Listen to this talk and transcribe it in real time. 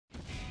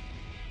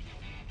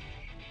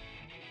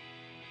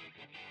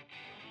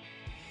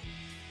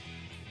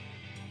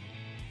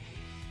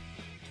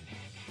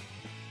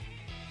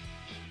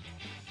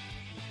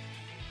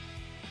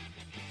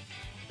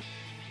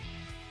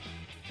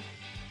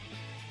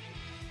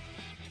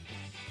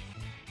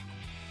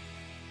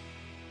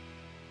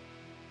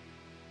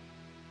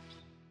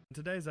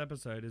Today's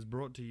episode is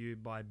brought to you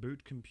by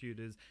Boot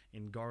Computers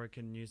in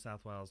Gorican, New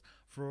South Wales.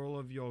 For all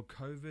of your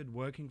COVID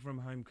working from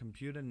home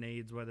computer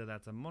needs, whether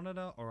that's a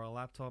monitor or a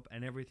laptop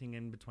and everything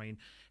in between,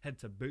 head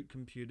to Boot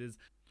Computers.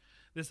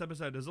 This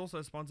episode is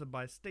also sponsored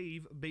by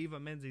Steve Beaver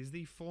Menzies,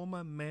 the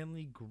former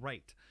Manly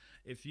great.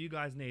 If you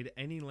guys need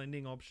any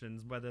lending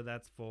options, whether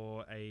that's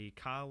for a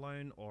car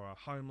loan or a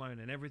home loan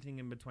and everything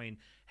in between,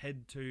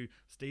 head to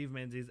Steve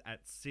Menzies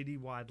at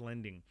Citywide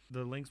Lending.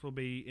 The links will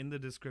be in the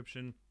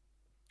description.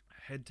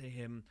 Head to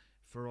him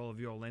for all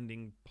of your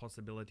lending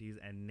possibilities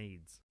and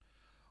needs.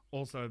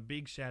 Also, a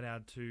big shout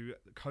out to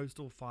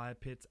Coastal Fire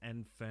Pits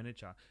and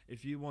Furniture.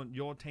 If you want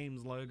your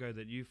team's logo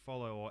that you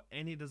follow or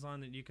any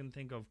design that you can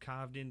think of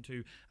carved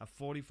into a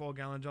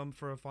 44-gallon drum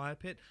for a fire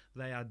pit,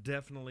 they are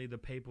definitely the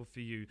people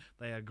for you.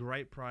 They are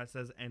great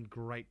prices and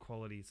great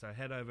quality. So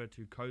head over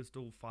to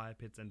Coastal Fire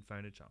Pits and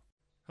Furniture.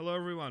 Hello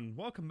everyone,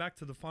 welcome back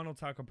to the Final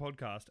Tackle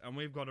podcast, and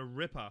we've got a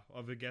ripper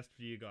of a guest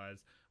for you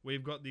guys.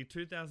 We've got the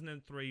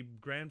 2003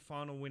 Grand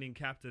Final winning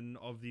captain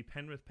of the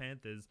Penrith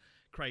Panthers,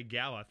 Craig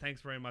Gower.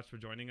 Thanks very much for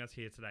joining us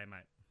here today,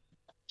 mate.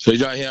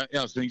 CJ,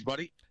 how's things,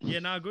 buddy? Yeah,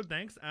 no, good,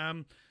 thanks.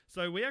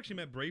 So we actually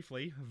met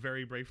briefly,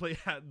 very briefly,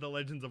 at the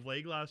Legends of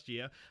League last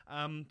year.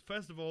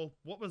 First of all,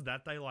 what was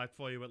that day like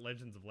for you at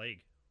Legends of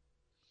League?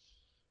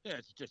 Yeah,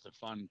 it's just a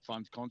fun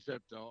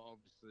concept.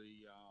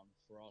 Obviously,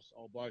 for us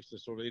old blokes to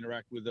sort of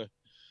interact with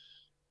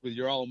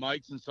your old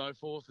mates and so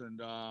forth,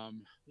 and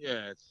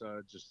it's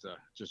just a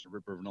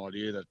ripper of an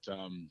idea that's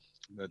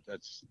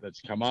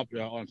come up.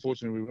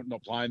 Unfortunately, we're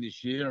not playing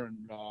this year,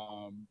 and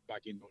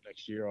back in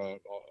next year, I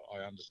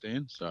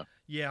understand. So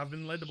yeah, I've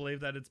been led to believe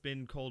that it's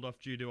been called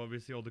off due to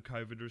obviously all the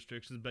COVID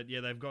restrictions, but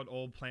yeah, they've got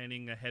all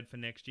planning ahead for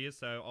next year.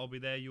 So I'll be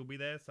there, you'll be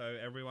there. So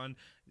everyone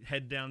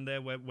head down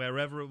there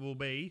wherever it will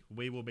be,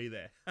 we will be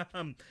there.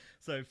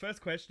 So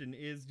first question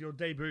is your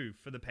debut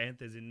for the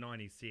Panthers in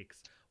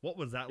 '96. What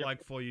was that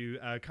like for you,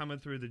 coming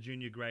through the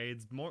junior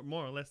grades, more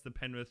or less the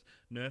Penrith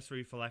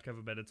nursery, for lack of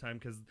a better term,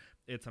 because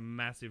it's a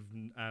massive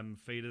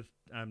feeder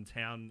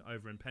town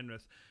over in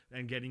Penrith,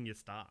 and getting your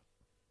start?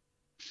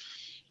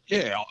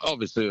 yeah,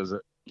 obviously, as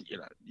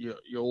you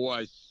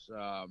always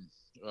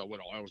when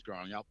I was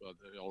growing up, I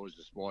always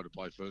aspired to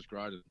play first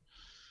grade. And,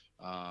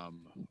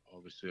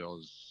 obviously, I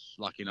was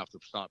lucky enough to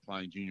start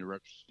playing junior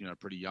reps,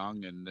 pretty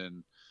young, and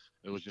then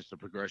it was just a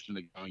progression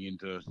of going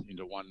into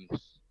one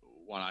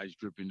age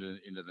group into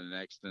the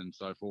next and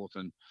so forth.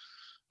 And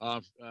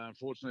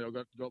unfortunately, I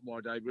got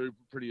my debut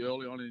pretty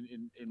early on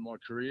in my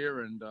career,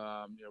 and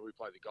we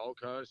played the Gold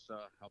Coast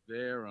up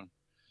there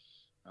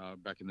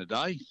back in the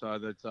day. So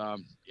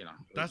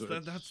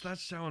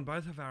that's showing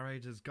both of our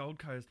ages. Gold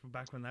Coast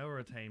back when they were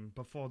a team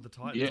before the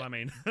Titans. Yeah, I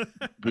mean,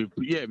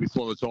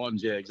 before the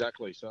Titans. Yeah,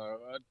 exactly. So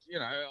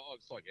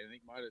it's like anything,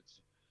 mate.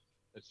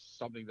 It's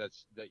something that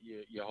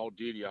you hold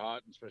dear to your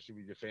heart, especially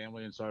with your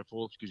family and so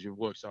forth, because you've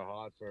worked so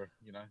hard for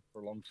a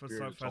long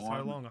period of time. For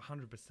so long,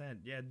 100%.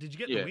 Yeah. Did you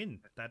get the win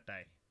that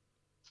day?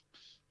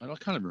 And I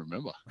can't even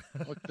remember.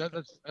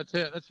 That's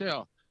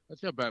how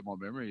bad my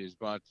memory is.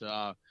 But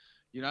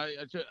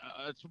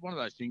it's one of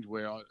those things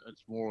where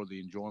it's more of the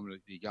enjoyment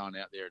of you going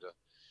out there to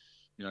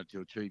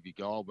achieve your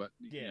goal. But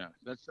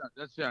that's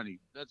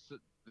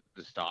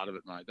the start of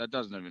it, mate. That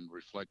doesn't even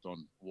reflect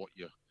on what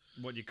your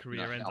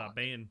career ends up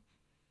being.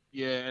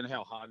 Yeah, and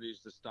how hard it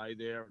is to stay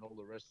there and all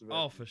the rest of it.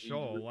 Oh, for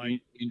sure.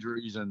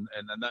 Injuries and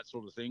that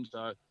sort of thing.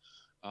 So,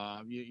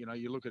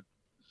 you look at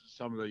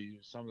some of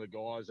the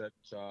guys that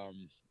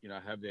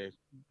have their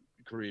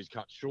careers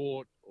cut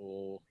short,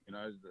 or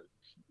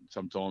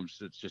sometimes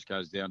it just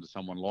goes down to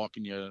someone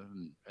liking you,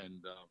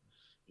 and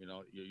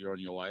you're on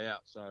your way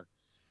out. So,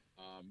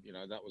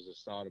 that was the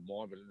start of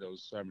mine. But there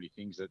was so many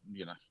things that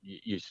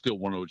you still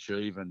want to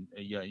achieve, and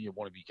you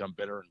want to become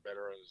better and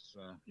better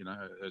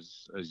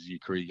as your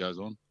career goes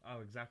on. Oh,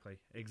 exactly.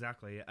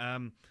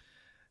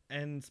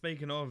 And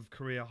speaking of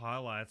career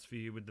highlights for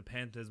you with the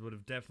Panthers, would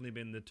have definitely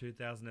been the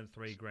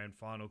 2003 Grand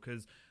Final,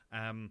 because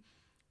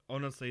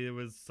honestly, it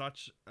was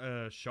such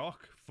a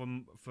shock for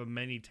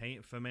many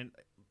teams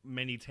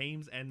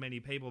and many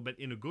people, but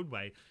in a good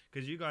way,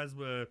 because you guys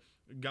were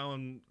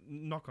going,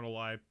 not gonna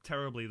lie,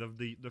 terribly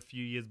the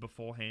few years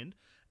beforehand,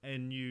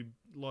 and you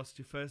lost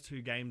your first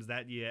two games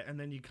that year, and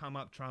then you come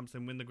up trumps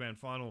and win the Grand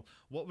Final.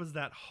 What was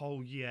that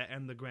whole year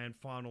and the Grand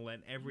Final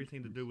and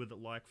everything to do with it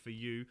like for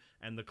you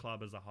and the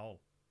club as a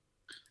whole?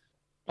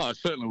 Oh, it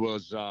certainly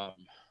was.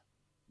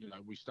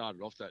 We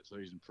started off that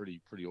season pretty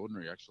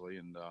ordinary, actually,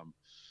 and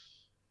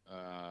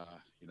I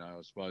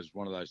suppose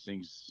one of those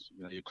things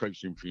it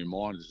creeps in for your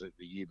mind is that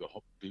the year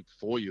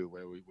before you,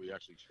 where we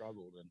actually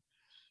struggled, and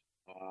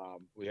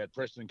we had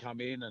Preston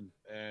come in, and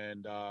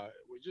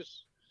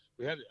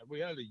we had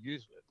a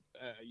youth.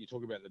 You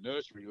talk about the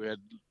nursery. We had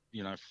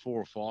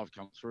 4 or 5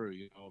 come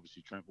through.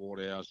 Obviously Trent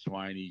Wardhouse,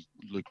 Swaney,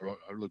 Luke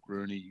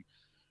Rooney,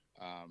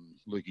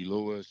 Lukey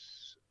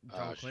Lewis,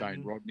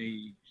 Shane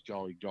Rodney,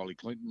 Jolly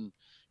Clinton.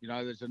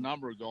 There's a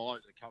number of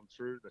guys that come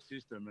through the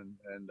system,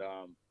 and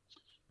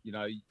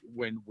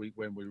when we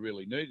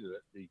really needed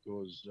it,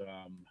 because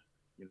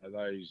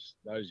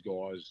those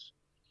guys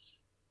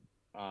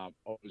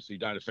obviously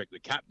don't affect the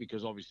cap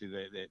because obviously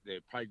their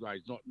pay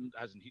grade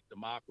hasn't hit the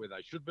mark where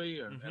they should be,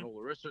 and all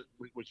the rest of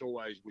it, which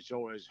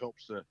always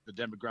helps the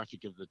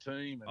demographic of the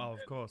team Oh, of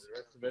and course. the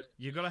rest of it.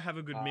 You got to have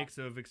a good Uh, mix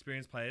of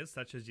experienced players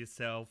such as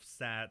yourself,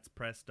 Sats,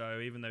 Presto.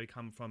 Even though you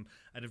come from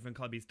a different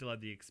club, you still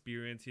had the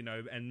experience,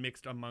 and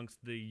mixed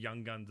amongst the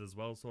young guns as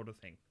well, sort of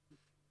thing.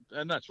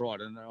 and that's right,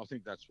 and I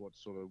think that's what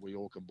sort of we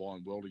all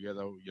combined well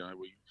together. We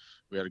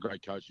had a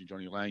great coach in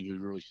Johnny Lang who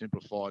really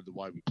simplified the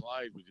way we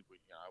played.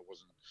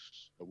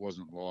 It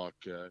wasn't like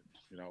it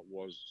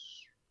was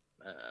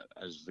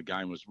as the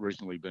game was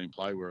recently being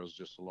played, where it was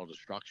just a lot of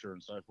structure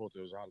and so forth.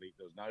 There was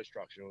no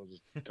structure. It was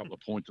just a couple of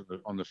points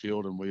on the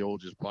field, and we all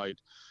just played.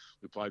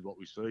 We played what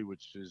we see,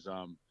 which is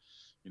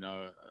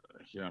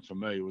for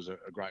me, it was a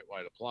great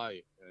way to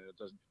play.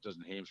 It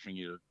doesn't hamstring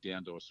you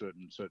down to a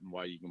certain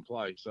way you can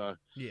play. So,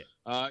 Yeah.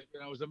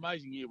 it was an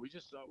amazing year.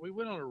 We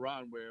went on a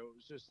run where it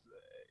was just,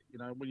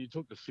 when you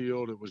took the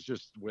field, it was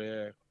just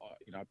where,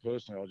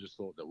 personally, I just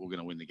thought that we were going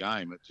to win the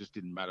game. It just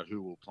didn't matter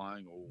who we were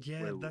playing or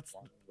where we were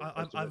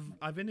playing.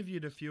 I've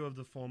interviewed a few of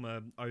the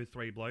former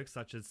 '03 blokes,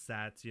 such as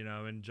Sats,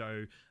 and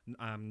Joe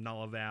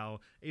Nullival,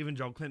 even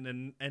Joel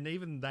Clinton, and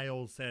even they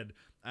all said,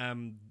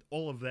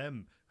 all of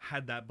them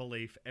had that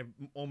belief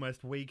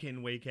almost week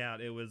in, week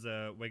out. It was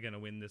we're going to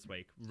win this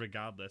week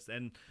regardless,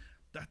 and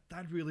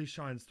that really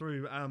shines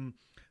through.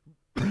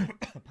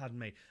 Pardon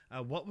me.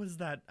 What was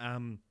that?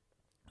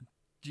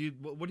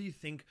 What do you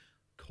think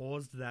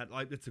caused that?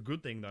 Like, it's a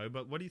good thing though,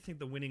 but what do you think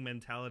the winning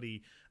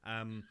mentality?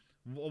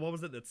 What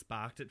was it that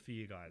sparked it for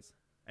you guys,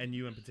 and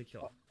you in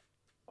particular?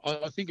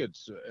 I think it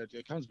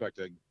comes back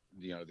to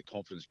the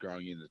confidence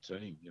growing in the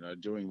team.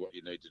 Doing what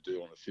you need to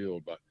do on the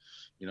field. But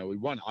we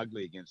won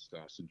ugly against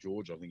St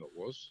George, I think it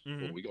was,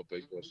 or we got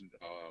beat,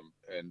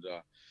 and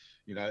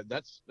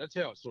that's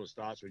how it sort of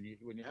starts when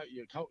you have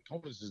your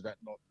confidence is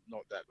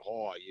not that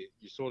high.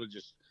 You sort of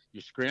just you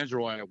scrounge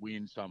your way a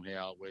win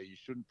somehow where you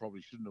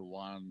probably shouldn't have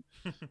won.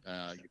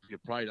 You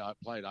played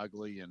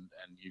ugly and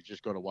you've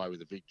just got away with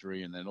the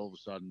victory, and then all of a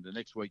sudden the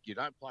next week you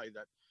don't play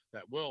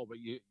that well, but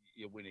you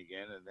win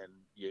again, and then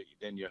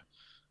you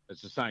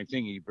it's the same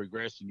thing. You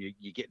progress and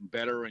you're getting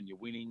better and you're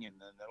winning, and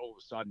then all of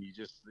a sudden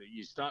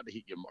you start to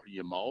hit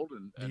your mold,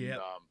 and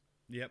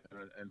Yep.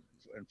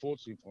 And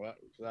fortunately for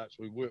that,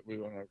 so we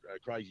were on a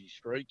crazy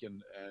streak,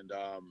 and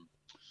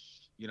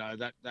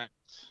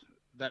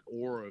that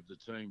aura of the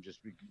team just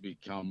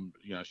become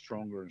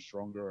stronger and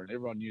stronger, and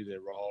everyone knew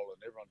their role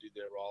and everyone did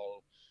their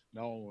role.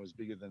 No one was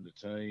bigger than the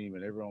team,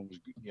 and everyone was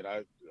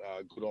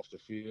good off the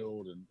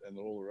field, and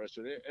all the rest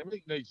of it.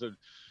 Everything needs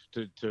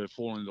to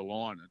fall into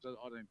line. It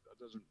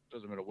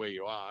doesn't matter where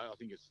you are. I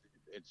think it's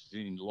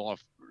in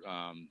life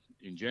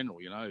in general.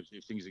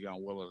 If things are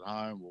going well at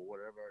home or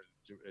whatever,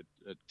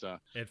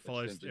 it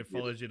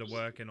follows you to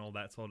work and all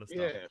that sort of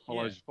stuff. Yeah, it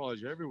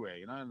follows you everywhere.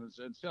 And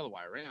it's the other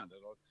way around.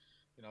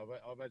 And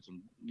I've had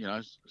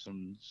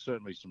some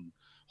certainly some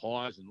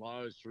highs and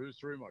lows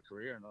through my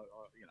career, and I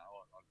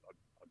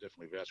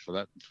definitely vouch for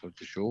that for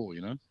sure.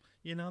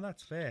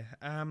 That's fair.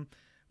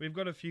 We've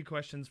got a few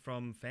questions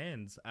from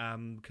fans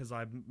because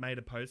I made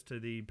a post to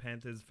the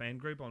Panthers fan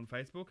group on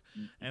Facebook,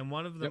 and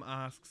one of them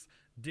asks,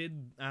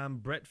 did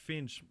Brett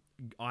Finch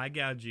eye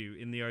gouge you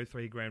in the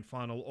 '03 grand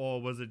final,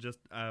 or was it just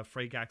a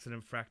freak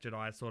accident, fractured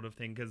eye sort of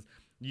thing, because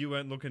you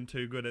weren't looking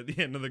too good at the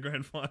end of the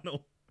grand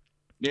final?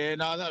 Yeah,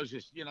 no, that was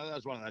just, that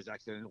was one of those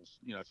accidental,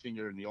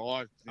 finger in the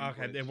eye.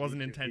 Okay, it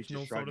wasn't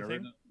intentional sort of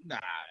thing? No.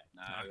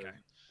 Okay.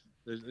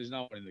 There's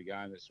no one in the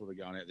game that's sort of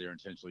going out there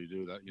intentionally to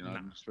do that,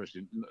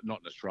 especially not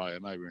in Australia,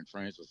 maybe in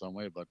France or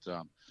somewhere, but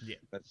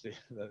that's the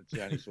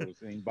only sort of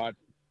thing.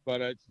 But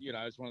it's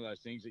it's one of those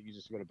things that you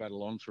just got to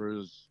battle on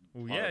through.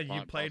 You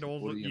played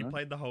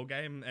played the whole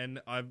game, and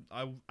I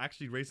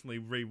actually recently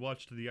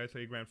rewatched the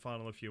 '03 grand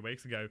final a few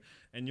weeks ago,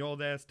 and you're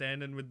there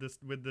standing with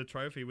the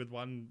trophy with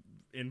one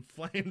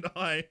inflamed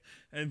eye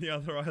and the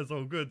other eye's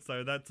all good.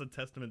 So that's a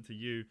testament to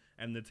you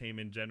and the team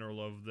in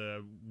general of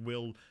the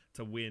will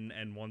to win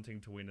and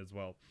wanting to win as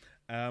well.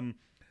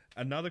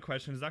 Another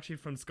question is actually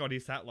from Scotty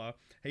Sattler.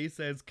 He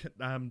says,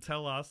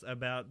 tell us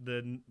about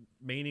the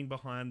meaning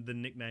behind the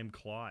nickname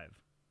Clive.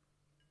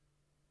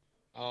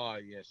 Oh,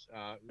 yes.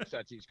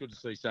 Sachi, it's good to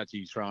see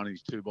Sachi throwing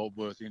his two bob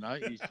worth,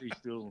 He's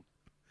still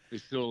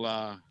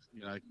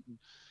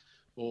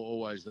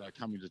always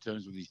coming to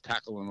terms with his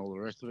tackle and all the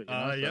rest of it.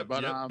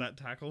 That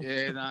tackle.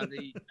 Yeah,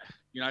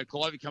 no,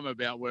 Clive come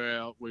about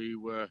where we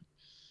were.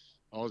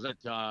 I was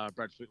at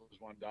Brad Fittler's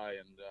one day,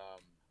 and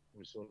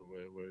we sort of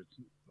were.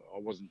 I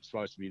wasn't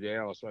supposed to be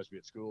there. I was supposed to be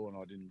at school, and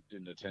I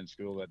didn't attend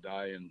school that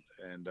day,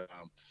 and I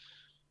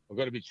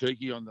got a bit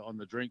cheeky on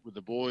the drink with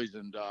the boys,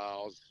 and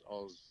I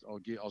was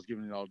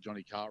giving the old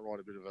Johnny Cartwright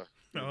a bit of a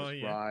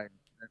spray,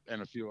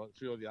 and a few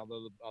of the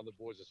other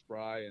boys a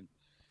spray, and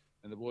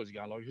the boys are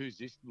going like, "Who's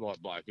this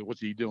like bloke?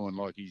 What's he doing?"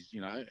 Like he's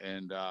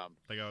and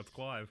they go, "It's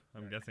Clive,"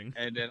 I'm guessing.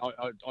 And then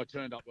I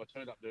turned up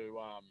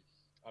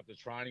to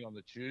training on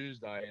the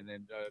Tuesday, and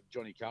then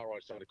Johnny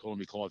Cartwright started calling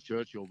me Clive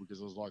Churchill because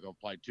it was like I've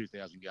played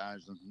 2,000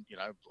 games, and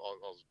I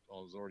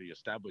was already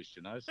established,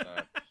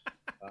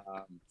 So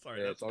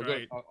Sorry, Yeah, that's so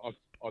great.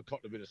 I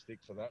copped a bit of stick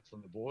for that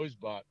from the boys,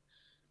 but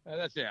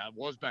that's how it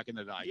was back in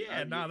the day.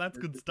 Yeah, no, that's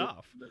good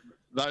stuff.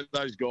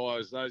 Those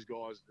guys,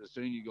 the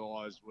senior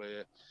guys,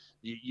 where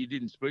you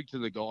didn't speak to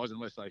the guys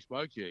unless they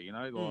spoke to you.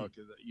 Like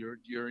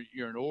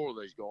you're in awe of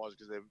these guys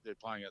because they're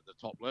playing at the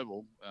top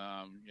level.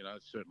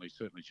 It's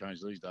certainly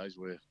changed these days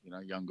where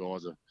young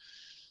guys are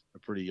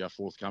pretty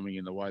forthcoming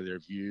in the way their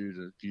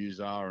views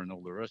are and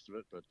all the rest of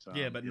it. But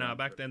Yeah, but no,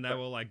 back then they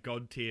were like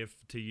god tier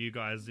to you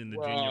guys in the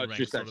well, junior it's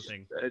ranks, sort of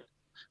thing. it's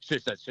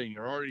just that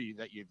seniority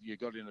that you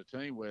got in a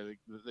team where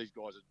these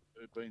guys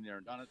have been there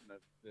and done it,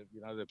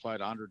 and they've played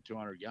 100,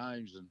 200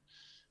 games,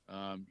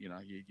 and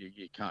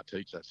you can't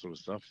teach that sort of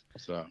stuff.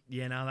 So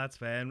Yeah, no, that's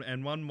fair.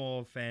 And one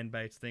more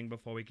fan-based thing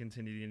before we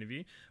continue the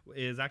interview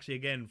is actually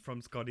again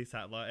from Scotty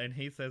Sattler, and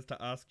he says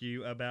to ask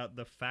you about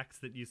the fax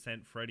that you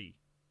sent Freddie.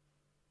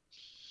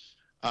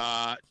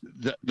 No,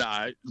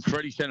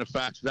 Freddie sent a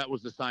fax. That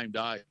was the same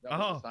day.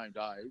 The same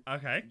day.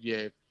 Okay.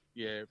 Yeah.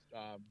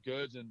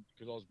 Gerds,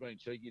 because I was being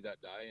cheeky that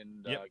day,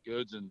 and yep.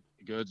 Gerds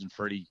and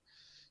Freddie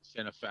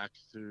sent a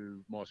fax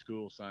to my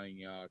school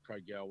saying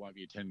Craig Gower won't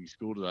be attending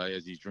school today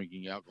as he's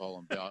drinking alcohol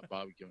and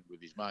barbecuing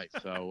with his mates.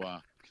 So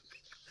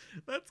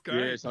that's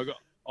great. Yeah, so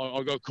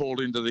I got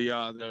called into the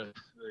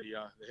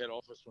head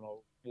office when I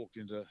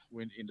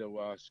went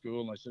into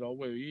school, and they said, "Oh,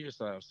 where were you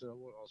yesterday?" I said,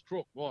 "Well, I was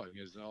crook." Why? He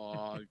goes,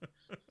 "Oh,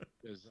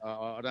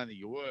 I don't think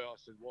you were." I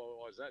said,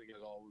 "Why is that?" He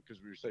goes, "Oh,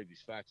 because we received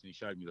his fax," and he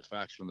showed me the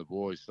fax from the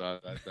boys. So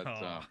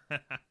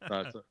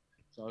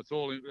so it's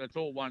all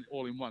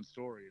in one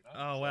story.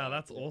 Oh wow,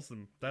 that's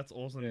awesome. That's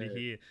awesome to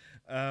hear.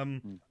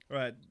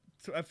 Right.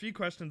 So a few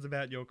questions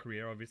about your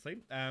career, obviously.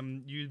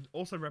 You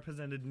also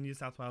represented New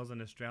South Wales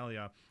and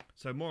Australia,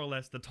 so more or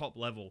less the top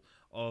level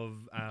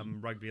of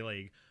rugby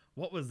league.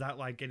 What was that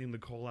like getting the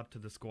call up to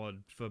the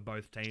squad for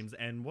both teams,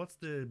 and what's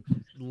the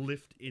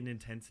lift in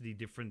intensity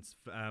difference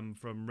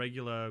from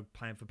regular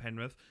playing for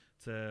Penrith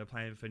to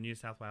playing for New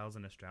South Wales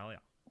and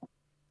Australia?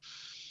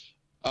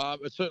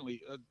 It's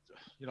certainly,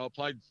 I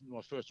played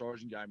my first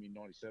Origin game in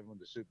 '97 with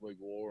the Super League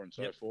War and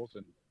so forth,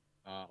 and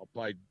I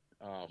played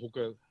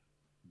hooker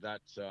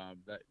that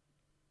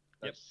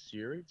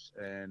series,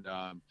 and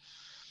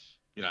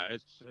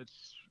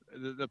it's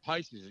the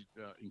pace is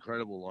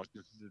incredible. Like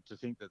to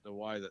think that the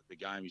way that the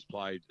game is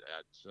played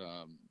at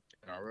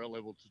NRL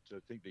level, to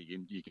think that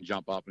you can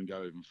jump up and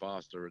go even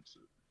faster,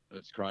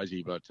 it's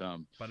crazy. But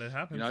it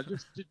happens.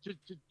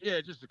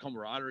 Just the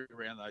camaraderie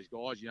around those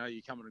guys.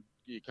 You're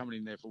coming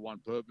in there for one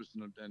purpose,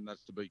 and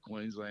that's to beat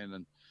Queensland,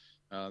 and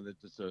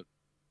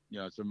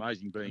it's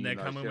amazing being. And they're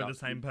coming with the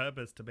same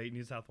purpose to beat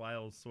New South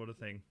Wales, sort of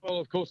thing. Well,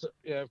 of course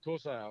they are.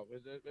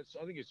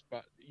 I think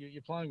but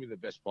you're playing with the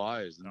best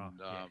players,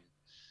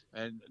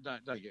 and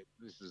don't get,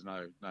 this is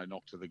no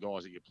knock to the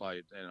guys that you play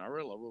at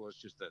NRL level.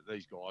 It's just that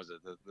these guys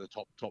are the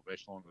top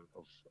echelon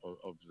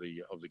of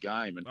the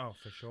game, and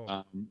for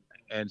sure.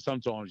 And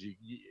sometimes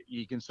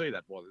you can see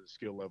that by the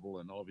skill level,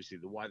 and obviously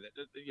the way that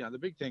the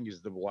big thing is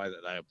the way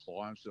that they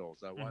apply themselves,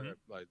 the way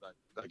that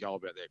they go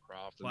about their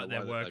craft, and like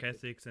their work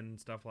ethics and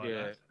stuff like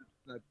that.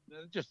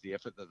 Just the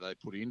effort that they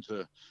put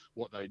into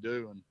what they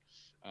do, and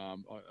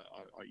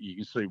you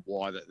can see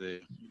why that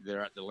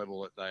they're at the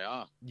level that they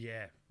are.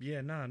 Yeah,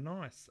 no,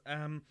 nice.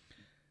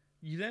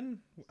 You then,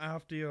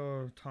 after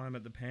your time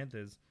at the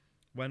Panthers,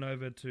 went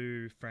over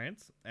to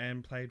France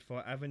and played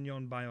for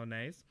Avignon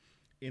Bayonnais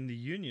in the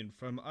Union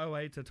from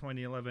 2008 to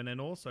 2011,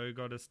 and also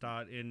got a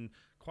start in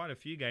quite a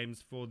few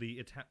games for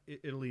the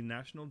Italy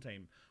national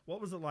team. What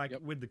was it like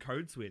with the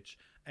code switch,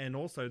 and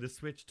also the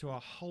switch to a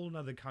whole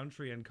nother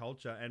country and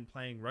culture, and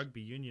playing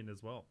rugby union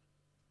as well?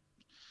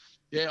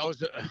 Yeah, I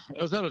was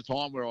at a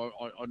time where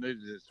I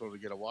needed to sort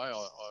of get away.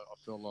 I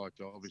felt like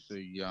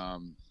obviously a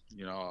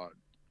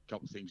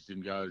couple of things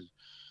didn't go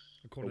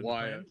according to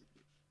plan.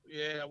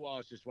 Yeah, well,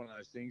 it's just one of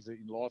those things that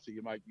in life that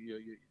you make.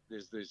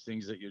 There's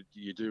things that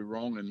you do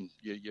wrong, and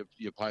you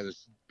pay the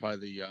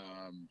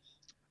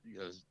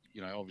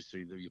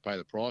obviously you pay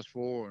the price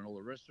for, and all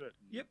the rest of it.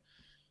 Yep.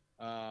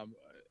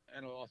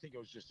 And I think it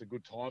was just a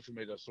good time for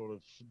me to sort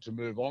of to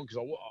move on,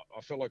 because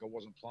I felt like I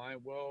wasn't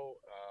playing well,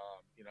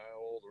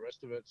 all the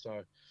rest of it.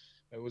 So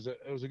it was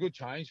a good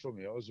change for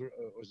me. It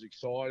was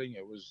exciting.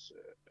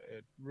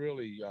 It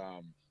really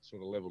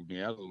sort of leveled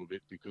me out a little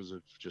bit because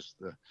of just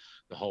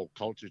the whole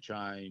culture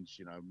change.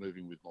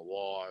 Moving with my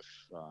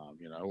wife,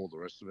 all the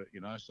rest of it.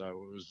 So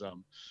it was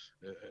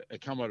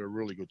it come at a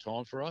really good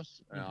time for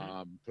us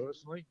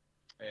personally,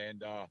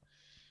 and.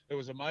 It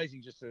was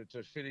amazing just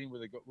to fit in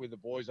with the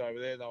boys over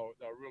there. They were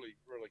really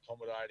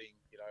accommodating,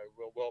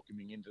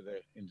 welcoming into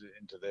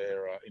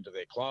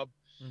their club.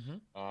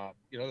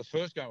 The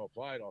first game I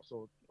played,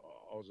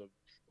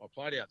 I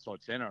played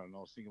outside centre, and I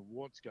was thinking,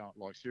 what's going,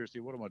 like, seriously,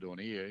 what am I doing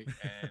here?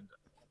 And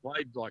I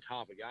played like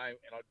half a game,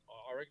 and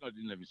I reckon I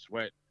didn't even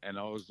sweat, and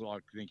I was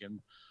like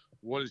thinking,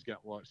 what is going,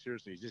 like,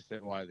 seriously, is this the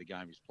way the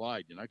game is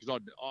played? Because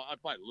I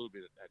played a little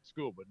bit at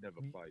school, but never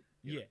played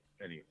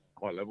any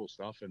high level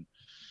stuff.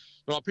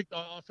 But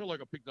I feel like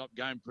I picked up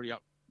game pretty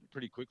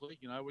quickly.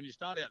 When you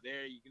start out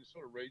there, you can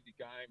sort of read the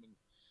game, and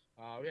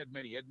We had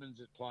Manny Edmonds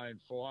that playing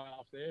fly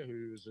off there,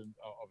 who was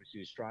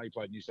obviously Australian. He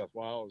played New South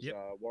Wales Yep.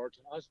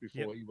 Waratahs Yep.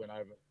 before he went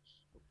over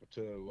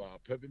to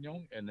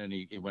Perpignan, and then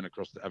he went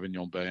across to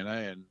Avignon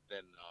BNA, and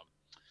then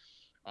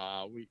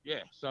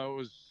so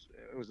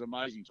it was an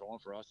amazing time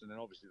for us, and then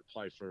obviously to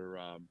play for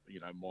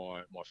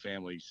my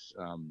family's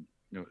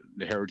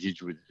the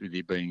heritage with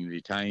it being the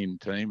Italian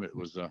team. It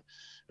was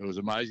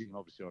amazing. And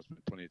obviously, I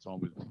spent plenty of time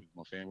with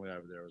my family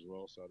over there as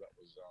well, so that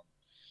was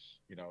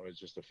it was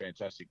just a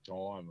fantastic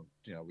time.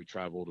 We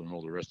travelled and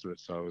all the rest of it.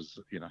 So it was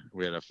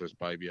we had our first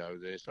baby over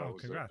there, so Oh,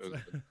 congrats.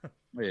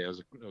 it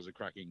was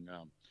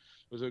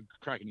a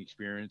cracking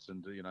experience,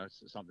 and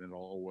it's something that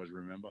I'll always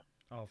remember.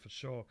 Oh, for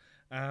sure.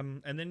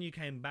 And then you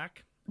came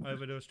back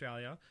over to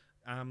Australia,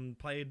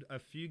 played a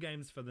few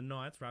games for the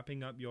Knights,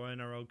 wrapping up your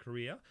NRL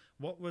career.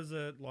 What was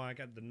it like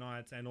at the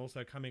Knights, and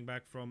also coming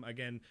back from,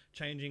 again,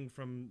 changing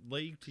from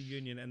league to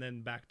union and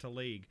then back to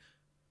league?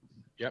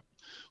 Yep.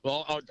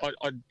 Well,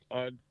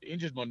 I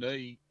injured my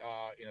knee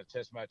in a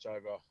test match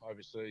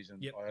overseas,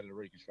 and Yep. I had a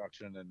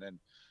reconstruction, and then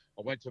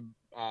I went to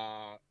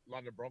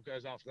London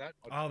Broncos after that.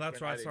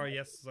 That's right. Sorry,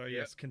 yes. So,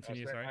 yes,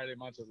 continue, I spent sorry. 18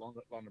 months at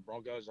London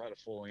Broncos. I had a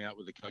falling out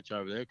with the coach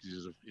over there because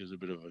he was a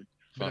bit of a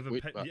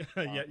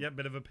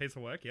bit of a piece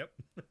of work, yep.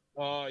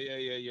 Oh,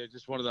 yeah.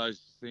 Just one of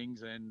those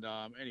things. And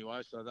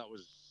anyway, so that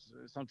was,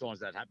 sometimes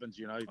that happens,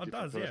 different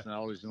does,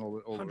 personalities and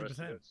all the rest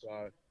of 100%. it.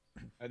 So,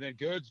 and then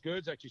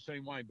Gerd's actually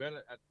seen Wayne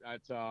Bennett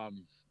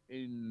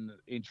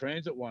in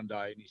transit one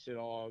day, and he said,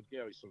 "Oh,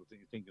 yeah, he's sort of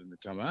thinking to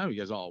come home." He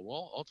goes, "Oh,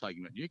 well, I'll take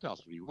him at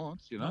Newcastle if he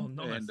wants, Oh,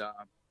 nice.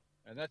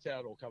 And that's how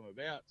it all come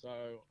about.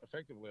 So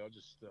effectively, I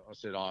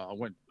said I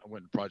went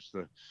and approached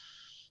the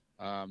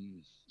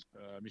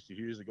Mr.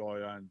 Hughes, the guy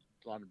who owned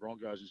London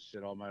Broncos, and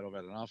said, "Oh, mate, I've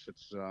had enough.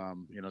 It's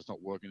it's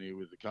not working here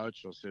with the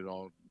coach." I said,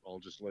 "I'll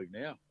just leave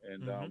now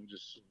and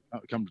just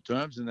come to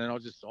terms." And then I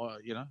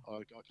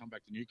come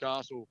back to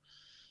Newcastle,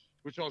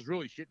 which I was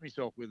really shitting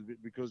myself with,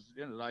 because at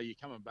the end of the day, you're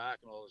coming back,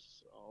 and I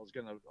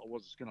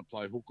was gonna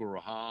play hooker or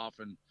a half,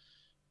 and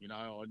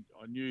I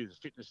knew the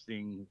fitness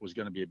thing was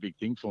going to be a big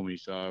thing for me.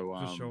 So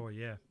For sure,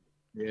 yeah.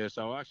 Yeah,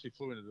 so I actually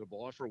flew into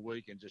Dubai for a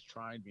week and just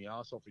trained my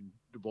ass off in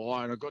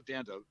Dubai, and I got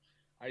down to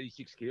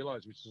 86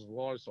 kilos, which is the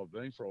lightest I've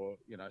been for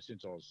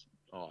since I was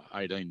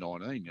 18,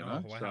 19.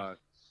 Oh, wow. So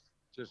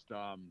just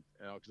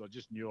because I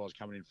just knew I was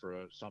coming in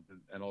for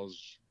something, and I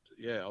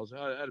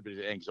had a bit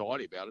of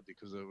anxiety about it,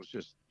 because it was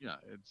just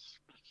it's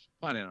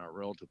playing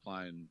NRL to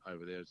playing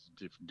over there. It's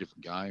a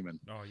different game, and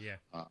oh yeah,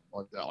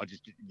 I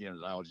just at the end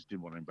of the day, I just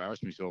didn't want to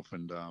embarrass myself,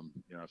 and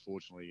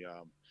fortunately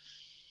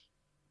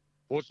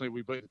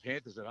we beat the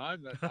Panthers at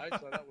home that day,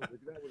 so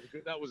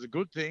that was a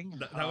good thing.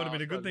 That would have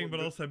been a good thing, but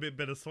also a bit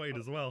bittersweet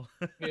as well.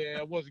 Yeah,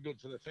 it wasn't good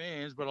for the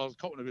fans, but I was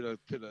copping a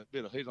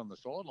bit of heat on the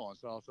sideline,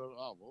 so I thought,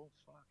 oh well,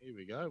 here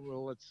we go.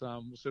 Well, let's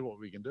we'll see what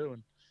we can do,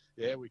 and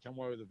yeah, we come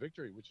away with a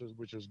victory, which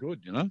was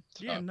good,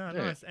 So,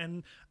 nice.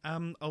 And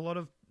a lot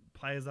of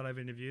players that I've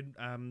interviewed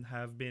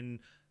have been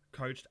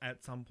coached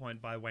at some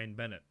point by Wayne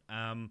Bennett.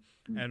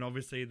 And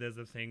obviously there's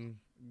a thing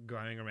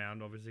going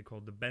around, obviously,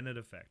 called the Bennett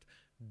effect.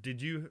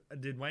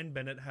 Did Wayne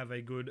Bennett have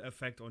a good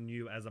effect on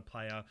you as a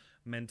player,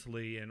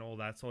 mentally and all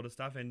that sort of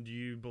stuff? And do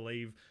you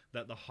believe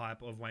that the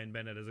hype of Wayne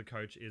Bennett as a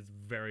coach is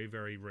very,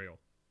 very real?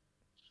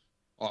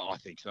 I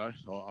think so.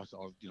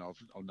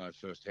 I know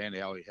firsthand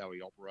how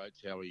he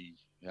operates, how he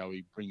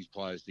brings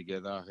players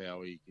together,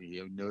 how he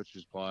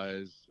nurtures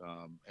players,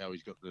 how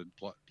he's got the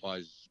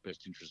players'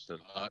 best interest at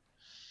heart.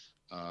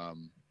 I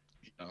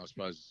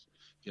suppose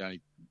the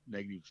only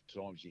negative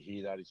times you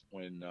hear that is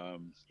when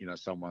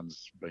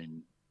someone's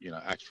been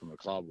axed from a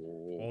club,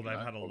 or they've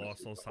had a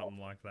loss or something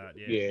like that.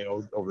 Yeah,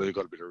 or they've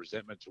got a bit of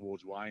resentment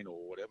towards Wayne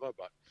or whatever.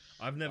 But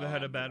I've never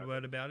heard a bad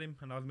word about him,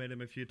 and I've met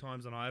him a few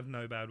times, and I have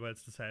no bad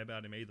words to say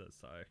about him either.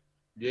 So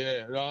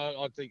yeah,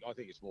 I think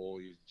it's more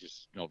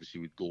just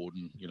obviously with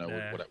Gordon, what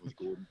happened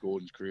with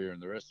Gordon's career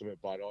and the rest of it.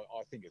 But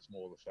I think it's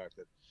more the fact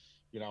that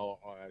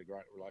I had a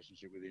great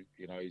relationship with him.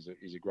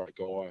 He's a great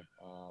guy.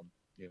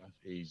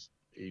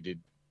 He did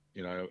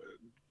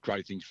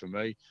great things for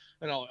me,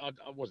 and I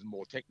wasn't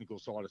more technical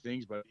side of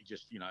things, but he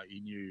just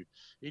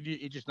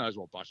he just knows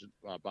what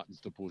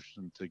buttons to push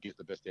and to get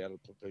the best out of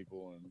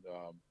people, and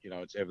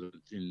it's evident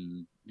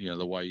in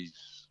the way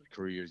his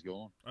career has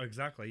gone. Oh,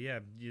 exactly, yeah.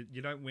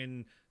 You don't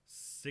win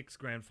 6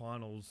 grand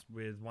finals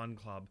with one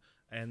club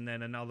and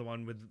then another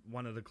one with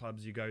one of the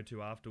clubs you go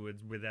to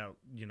afterwards without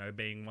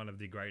being one of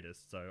the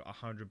greatest. So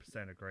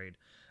 100% agreed.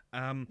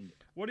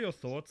 What are your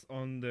thoughts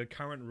on the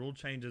current rule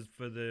changes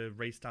for the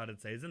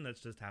restarted season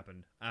that's just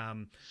happened?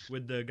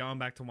 With the going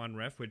back to one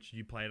ref, which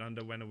you played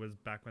under when it was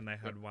back when they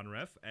had one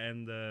ref,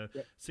 and the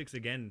 6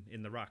 again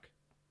in the ruck.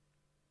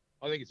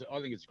 I think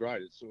it's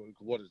great. It's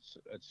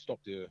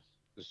stopped the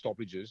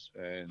stoppages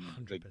and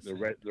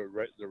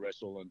the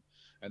wrestle,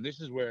 and this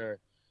is where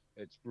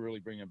it's really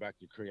bringing back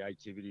the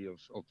creativity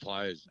of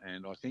players,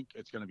 and I think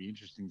it's going to be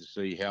interesting to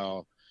see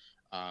how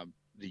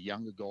the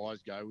younger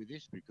guys go with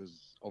this,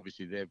 because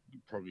obviously they've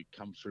probably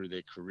come through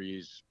their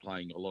careers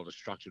playing a lot of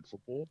structured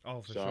football.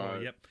 Oh, for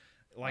sure, yep.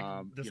 Like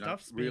the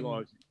stuff's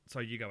been... So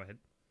you go ahead.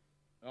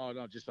 Oh,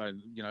 no, just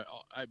saying,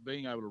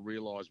 being able to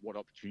realise what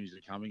opportunities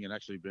are coming and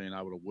actually being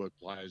able to work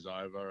players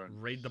over,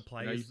 and Read the you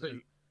plays. see,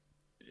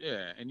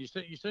 yeah, and you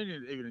seen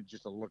it even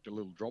just a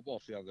little drop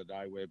off the other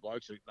day where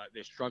blokes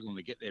they're struggling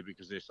to get there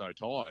because they're so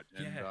tired,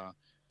 Yeah.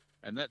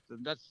 and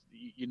that's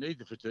you need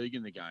the fatigue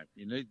in the game.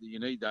 You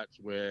need that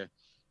where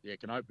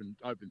can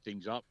open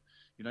things up.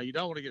 You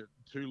don't want to get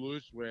too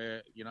loose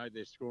where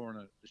they're scoring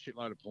a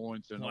shitload of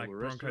points and all Like the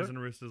rest of Broncos it.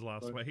 and Roosters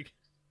last But, week.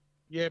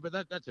 yeah, but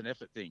that's an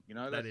effort thing.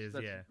 That is,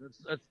 yeah.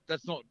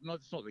 That's not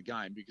it's not the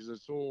game, because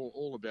it's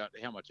all about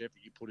how much effort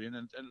you put in,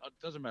 and it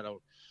doesn't matter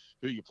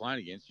who you're playing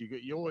against.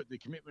 The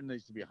commitment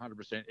needs to be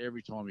 100%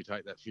 every time you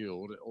take that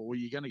field, or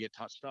you're going to get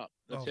touched up.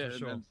 Oh, That's for it,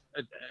 sure. and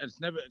it's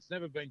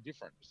never been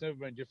different. It's never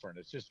been different.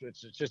 It's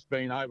just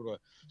being able to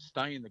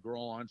stay in the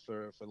grind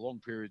for long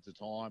periods of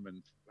time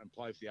and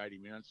play for the 80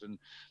 minutes,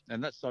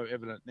 and that's so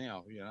evident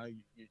now.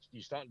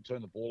 You start to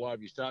turn the ball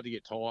over, you start to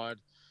get tired.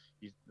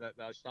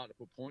 They start to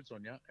put points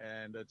on you,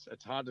 and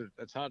it's hard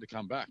to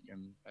come back.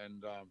 And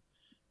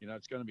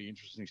it's going to be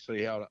interesting to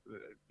see how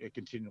it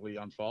continually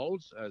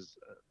unfolds as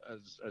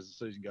the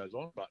season goes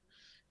on. But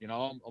I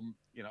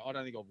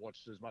don't think I've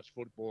watched as much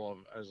football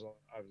as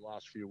over the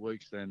last few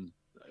weeks than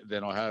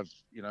I have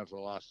for the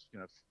last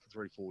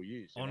 3-4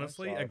 years.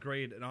 Honestly, So,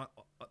 agreed. And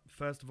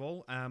first of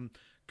all,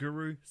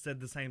 Guru said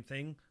the same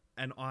thing,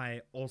 and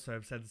I also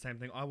have said the same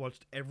thing. I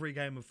watched every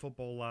game of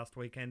football last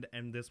weekend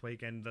and this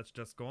weekend that's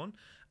just gone.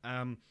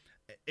 Um,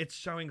 it's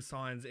showing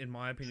signs, in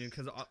my opinion,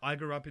 because I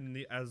grew up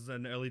as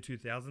an early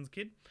 2000s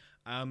kid.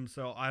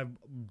 So I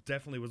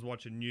definitely was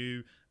watching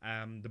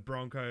the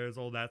Broncos,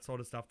 all that sort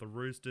of stuff, the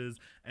Roosters,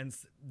 and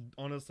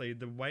honestly,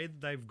 the way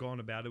that they've gone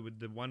about it with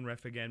the one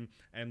ref again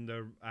and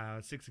the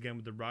 6 again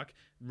with the ruck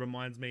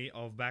reminds me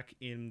of back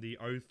in the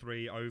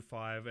 03,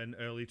 05 and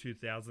early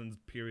 2000s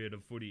period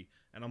of footy,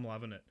 and I'm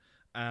loving it.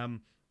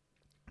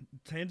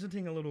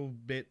 Tangenting a little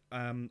bit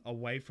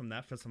away from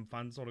that for some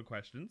fun sort of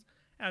questions.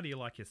 How do you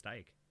like your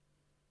steak?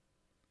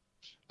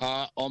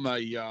 I'm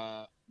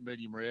a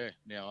medium rare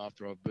now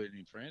after I've been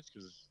in France,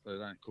 because they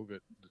don't cook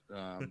it.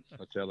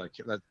 That's how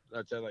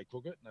they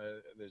cook it.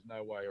 There's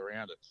no way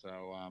around it. So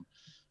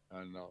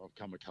and I've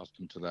come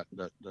accustomed to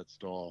that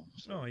style.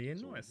 So Oh yeah,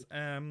 nice.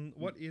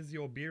 What is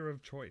your beer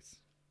of choice?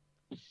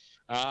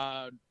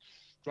 uh,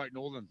 Great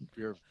Northern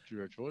beer of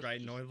choice.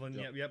 Great Northern.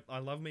 Yep. I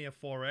love me a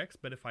 4X,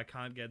 but if I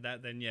can't get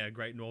that, then yeah,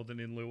 Great Northern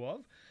in lieu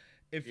of.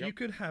 If you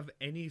could have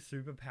any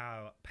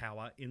superpower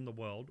in the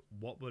world,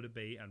 what would it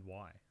be and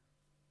why?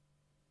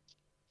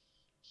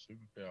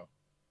 Superpower.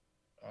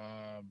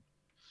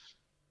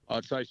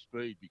 I'd say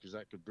speed, because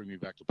that could bring me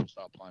back to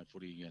start playing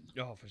footy again.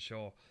 Oh, for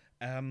sure.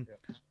 And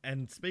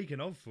speaking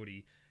of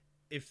footy,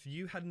 if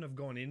you hadn't have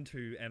gone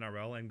into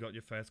NRL and got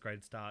your first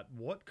grade start,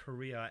 what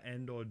career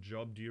and or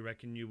job do you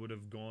reckon you would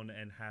have gone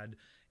and had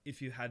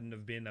if you hadn't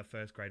have been a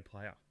first grade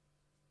player?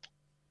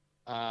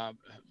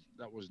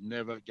 That was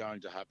never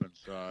going to happen.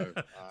 So,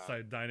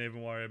 so don't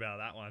even worry about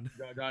that one.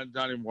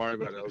 don't even worry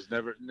about it. It was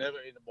never in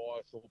my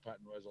thought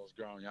pattern as I was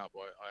growing up.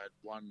 I had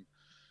one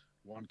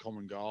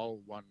common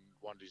goal, one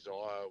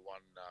desire,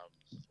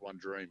 one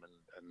dream,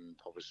 and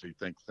obviously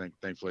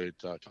thankfully it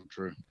come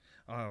true.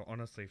 Oh,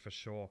 honestly, for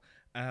sure.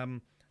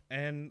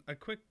 And a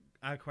quick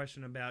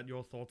question about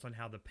your thoughts on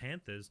how the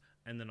Panthers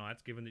and the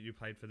Knights, given that you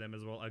played for them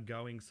as well, are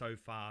going so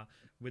far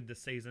with the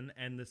season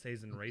and the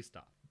season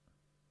restart.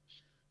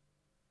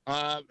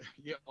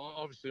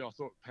 Obviously I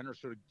thought Penrith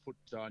should have put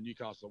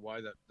Newcastle away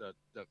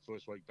that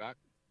first week back.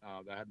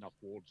 They had enough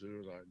ball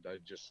to. They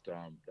just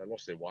they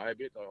lost their way a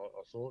bit,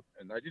 I thought,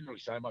 and they didn't really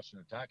show much in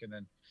attack. And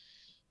then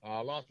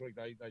last week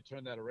they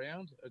turned that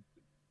around,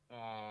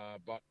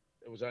 but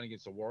it was only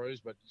against the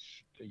Warriors. But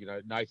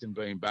Nathan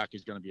being back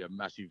is going to be a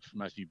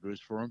massive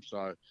boost for them.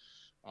 So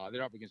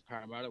they're up against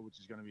Parramatta, which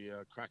is going to be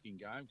a cracking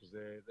game, because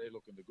they're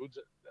looking the goods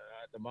at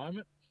the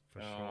moment.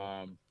 For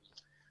sure.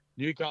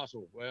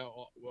 Newcastle,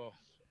 well,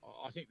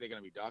 I think they're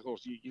going to be dark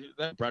horse.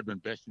 That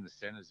Bradman Best in the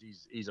centres,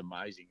 he's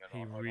amazing.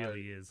 And he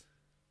really is.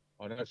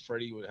 I know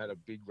Freddie had a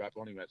big rap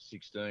on him at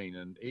 16,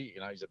 and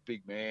he's a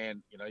big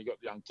man. You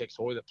got young Tex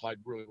Hoy that played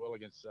really well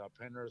against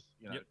Penrith.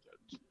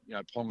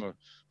 Ponga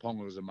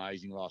was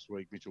amazing last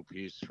week. Mitchell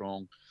Pearce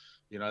strong.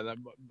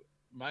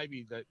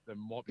 Maybe they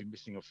might be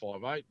missing a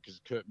 5'8"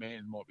 because Kurt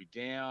Mann might be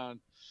down.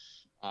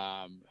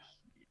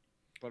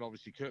 But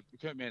obviously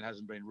Kurt Mann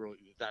hasn't been really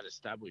that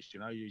established.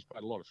 He's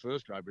played a lot of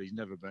first grade, but he's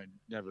never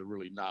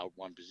really nailed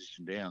one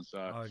position down.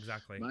 So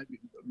exactly.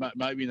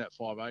 Maybe in that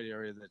 5'8"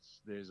 area,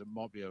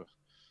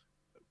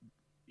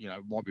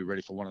 might be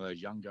ready for one of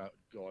those young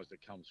guys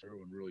that come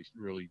through and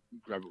really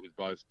grab it with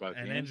both and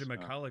hands. And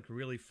Andrew McCulloch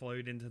really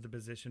flowed into the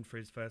position for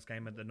his first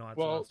game at the Knights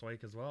last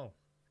week as well.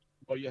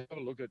 Well, you have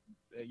a look at,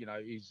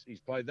 he's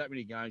played that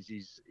many games.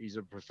 He's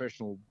a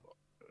professional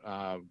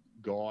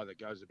guy that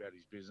goes about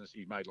his business.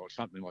 He made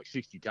something like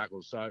 60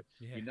 tackles. So,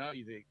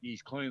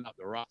 he's cleaning up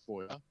the rough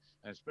for you.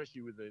 And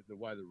especially with the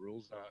way the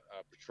rules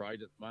are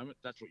portrayed at the moment,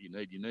 that's what you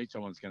need. You need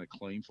someone that's going to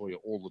clean for you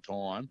all the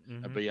time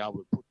and be able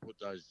to put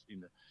those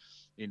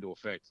into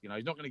effect. He's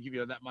not going to give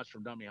you that much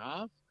from dummy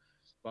half,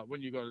 But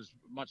when you got as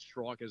much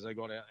strike as they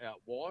got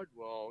out wide,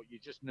 well, you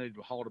just need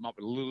to hold them up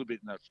a little bit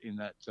in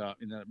that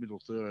middle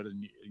third,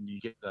 and you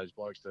get those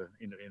blokes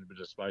in a bit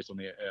of space on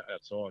the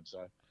outside.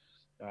 So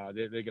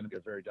they're going to be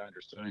a very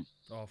dangerous team.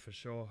 Oh, for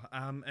sure.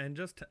 And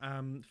just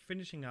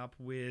finishing up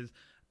with,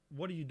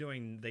 what are you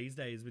doing these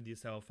days with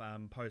yourself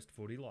post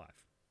footy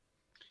life?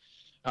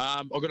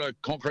 I've got a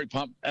concrete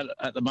pump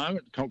at the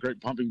moment,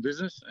 concrete pumping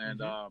business,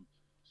 and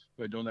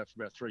been doing that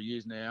for about 3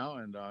 years now.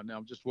 And now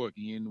I'm just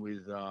working in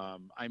with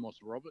Amos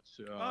Roberts.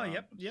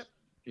 Yep.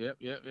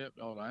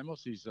 Old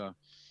Amos. He's doing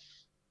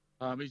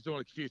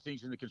a few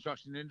things in the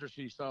construction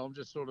industry, so I'm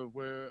just sort of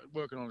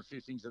working on a few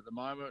things at the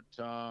moment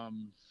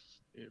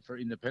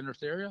in the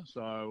Penrith area.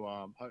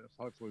 So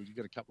hopefully we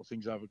get a couple of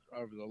things over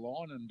the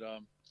line, and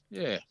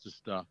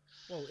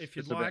well, if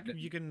you'd like,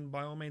 you can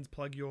by all means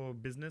plug your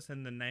business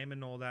and the name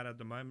and all that at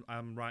the moment,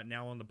 right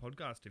now on the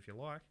podcast, if you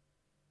like.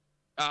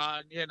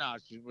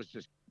 It was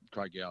just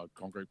Craig Gower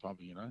concrete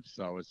pumping,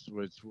 So it's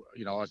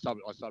I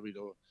subbed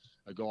to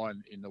a guy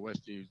in the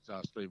West who's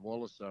Steve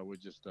Wallace. So we're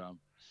just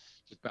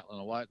battling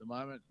away at the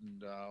moment,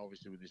 and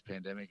obviously with this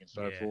pandemic and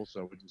so forth.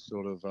 So we're just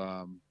sort of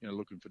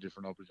looking for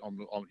different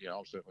opportunities.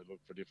 I'm certainly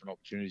looking for different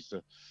opportunities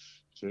to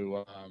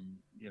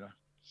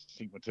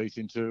sink my teeth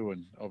into,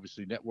 and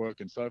obviously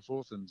network and so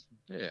forth. And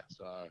that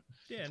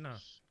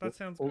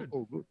sounds good.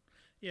 All good.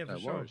 Yeah, for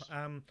sure.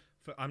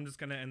 I'm just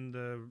going to end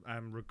the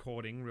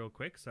recording real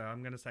quick. So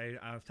I'm going to say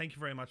thank you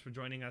very much for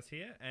joining us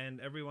here.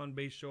 And everyone,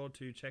 be sure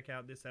to check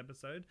out this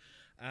episode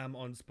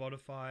on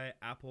Spotify,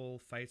 Apple,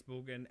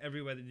 Facebook, and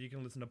everywhere that you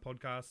can listen to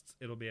podcasts.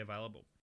 It'll be available.